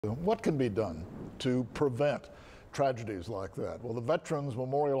What can be done to prevent tragedies like that? Well, the Veterans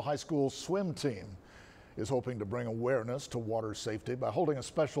Memorial High School swim team is hoping to bring awareness to water safety by holding a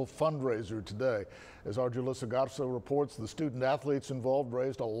special fundraiser today. As our Julissa Garza reports, the student athletes involved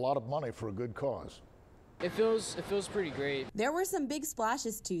raised a lot of money for a good cause. It feels pretty great. There were some big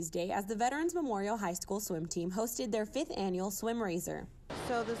splashes Tuesday as the Veterans Memorial High School swim team hosted their 5th annual Swimraiser.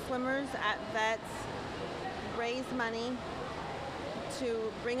 So the swimmers at Vets raise money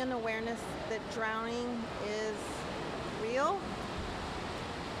to bring an awareness that drowning is real,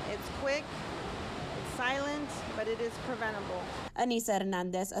 it's quick, it's silent, but it is preventable. Anissa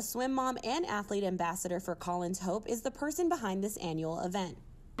Hernandez, a swim mom and athlete ambassador for Collins Hope, is the person behind this annual event.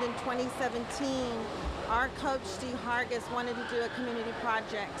 In 2017, our coach, Steve Hargis, wanted to do a community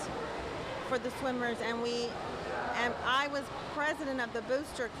project for the swimmers, and I was president of the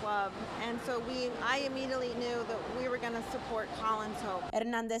Booster Club, and so I immediately knew that we were going to support Collins Hope.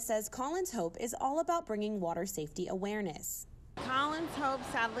 Hernandez says Collins Hope is all about bringing water safety awareness. Collins Hope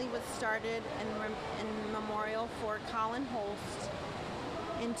sadly was started in memorial for Colin Holst.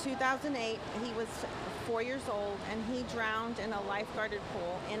 In 2008, he was 4 years old, and he drowned in a lifeguarded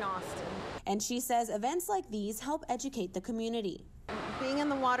pool in Austin. And she says events like these help educate the community. Being in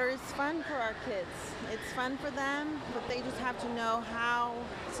the water is fun for our kids. It's fun for them, but they just have to know how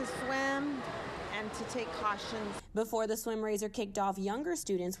to swim and to take cautions. Before the Swimraiser kicked off, younger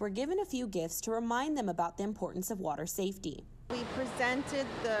students were given a few gifts to remind them about the importance of water safety. We presented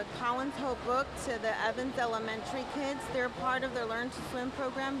the Collins Hope book to the Evans Elementary kids. They're part of their Learn to Swim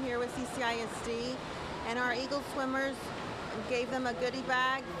program here with CCISD, and our Eagle swimmers gave them a goodie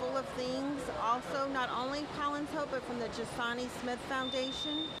bag full of things. Also, not only Collins Hope, but from the Jasani Smith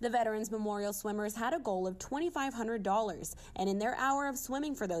Foundation. The Veterans Memorial swimmers had a goal of $2,500, and in their hour of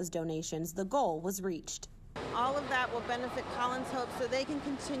swimming for those donations, the goal was reached. All of that will benefit Collins Hope so they can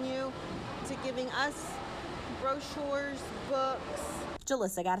continue to giving us brochures, books.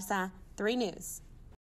 Julissa Garza, 3 News.